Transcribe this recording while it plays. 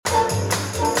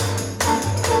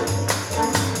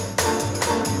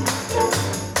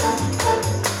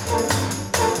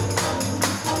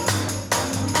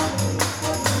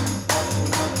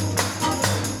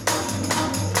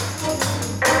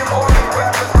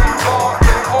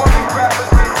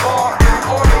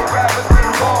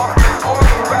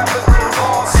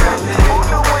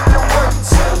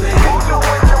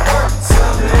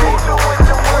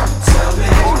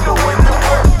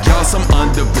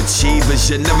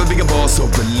never be a boss or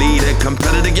a leader.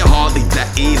 Competitor, you're hardly that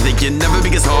either. You never be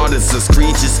as hard as us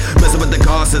creatures. Messing with the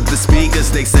cars of the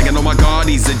speakers. They singing, oh my god,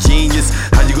 he's a genius.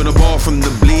 How you gonna ball from the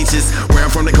bleachers? Where I'm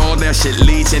from, they call that shit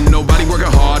leeching. Nobody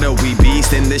working harder, we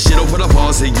beastin'. This shit'll put a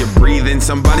pause in your breathing.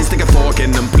 Somebody stick a fork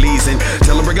in them pleasing.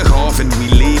 Tell him bring a coffin, we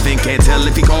leaving. Can't tell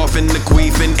if he coughing or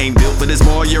queefing. Ain't built for this,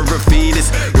 boy, you're a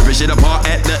fetus. Ripping shit apart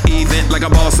at the event like a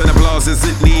boss and applause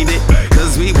isn't needed.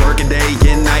 Cause we working day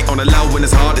and night on the low when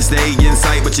it's hard to stay in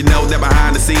sight. But you know that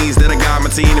behind the scenes that I got my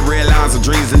team to realize the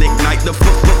dreams and ignite the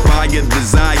fire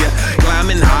desire.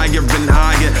 Climbing higher and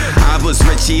higher. I was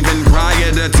rich even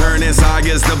prior to turning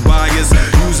sagas to buyers.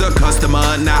 Use a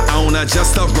customer, not owner.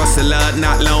 Just a rustler,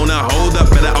 not loner. Hold up,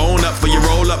 better own up for your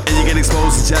roll up and you get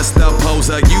exposed to just a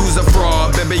poser. Use a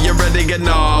fraud, baby, you're ready to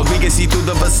gnaw. We can see through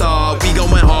the facade. We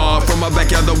going hard from our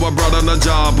backyard to abroad on the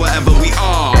job, wherever we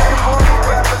are.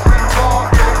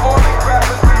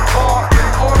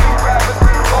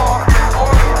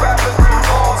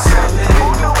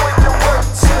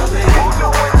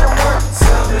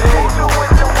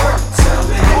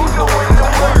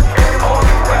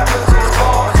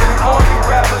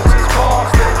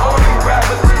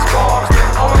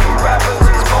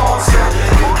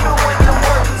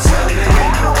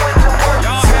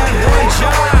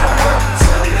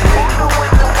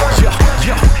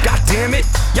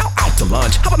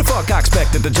 I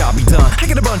expected the job be done. I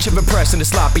get a bunch of impressive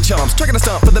sloppy chumps, tracking a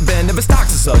stunt for the bend of his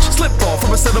stocks and such. Slipped off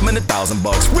from a settlement $1,000.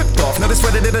 Ripped off, now they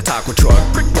sweated in a taco truck.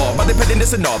 Brick wall, by they petting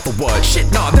this and all for what?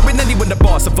 Shit, nah, there ain't anyone the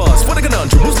boss of us. What a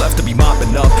conundrum, who's left to be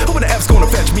mopping up? Who in the F's gonna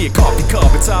fetch me a coffee cup?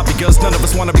 It's obvious, none of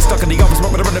us wanna be stuck in the office,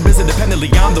 but we're running business independently.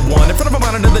 I'm the one in front of a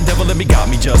monitor, the devil and me got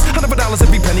me just $100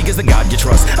 every penny is the God you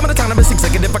trust. I'm an autonomous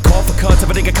executive, I call for cuts.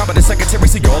 Everything a competent secretary,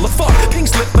 so y'all are fuck.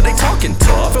 Pink slip, but they talking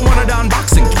tough and wanted on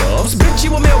boxing gloves. Bitch,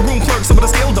 you a mailroom clerk, some of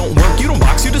the scale don't work. You don't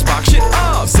box, you just box shit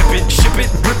up. Sip it, ship it,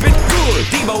 rip it, good.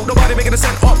 Devo, nobody making a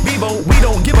cent off Vivo. We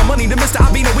don't give our money to Mr.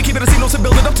 Albino. We keep it a casino to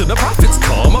build it up to the profits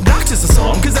come. Obnoxious to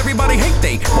some, cause everybody hate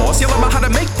they boss. Yelling about how to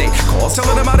make they calls,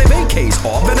 telling them how they vacates.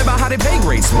 All been about how they pay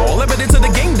grades. Small evidence of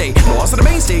the game day. Lost to the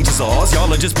main stage is ours.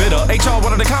 Y'all are just bitter. HR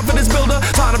wanted a confidence builder.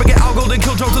 Trying to get out gold and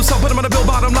kill drones himself. Put them on the bill.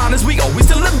 Bottom line is we always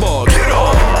still in bug. Get on.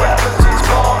 All you rappers is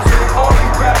boss. All you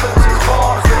rappers is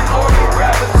boss. All you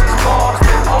rappers is boss.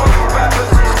 All you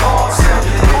rappers is boss.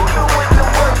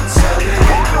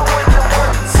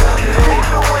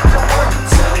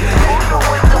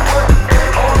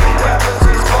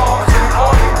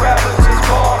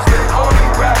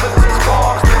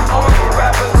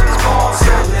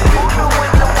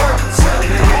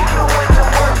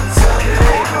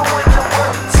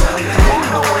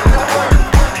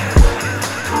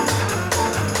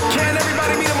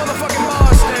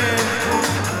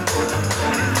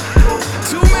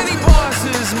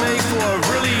 Make for a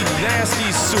really nasty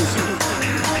soup.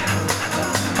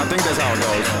 I think that's how it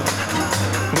goes.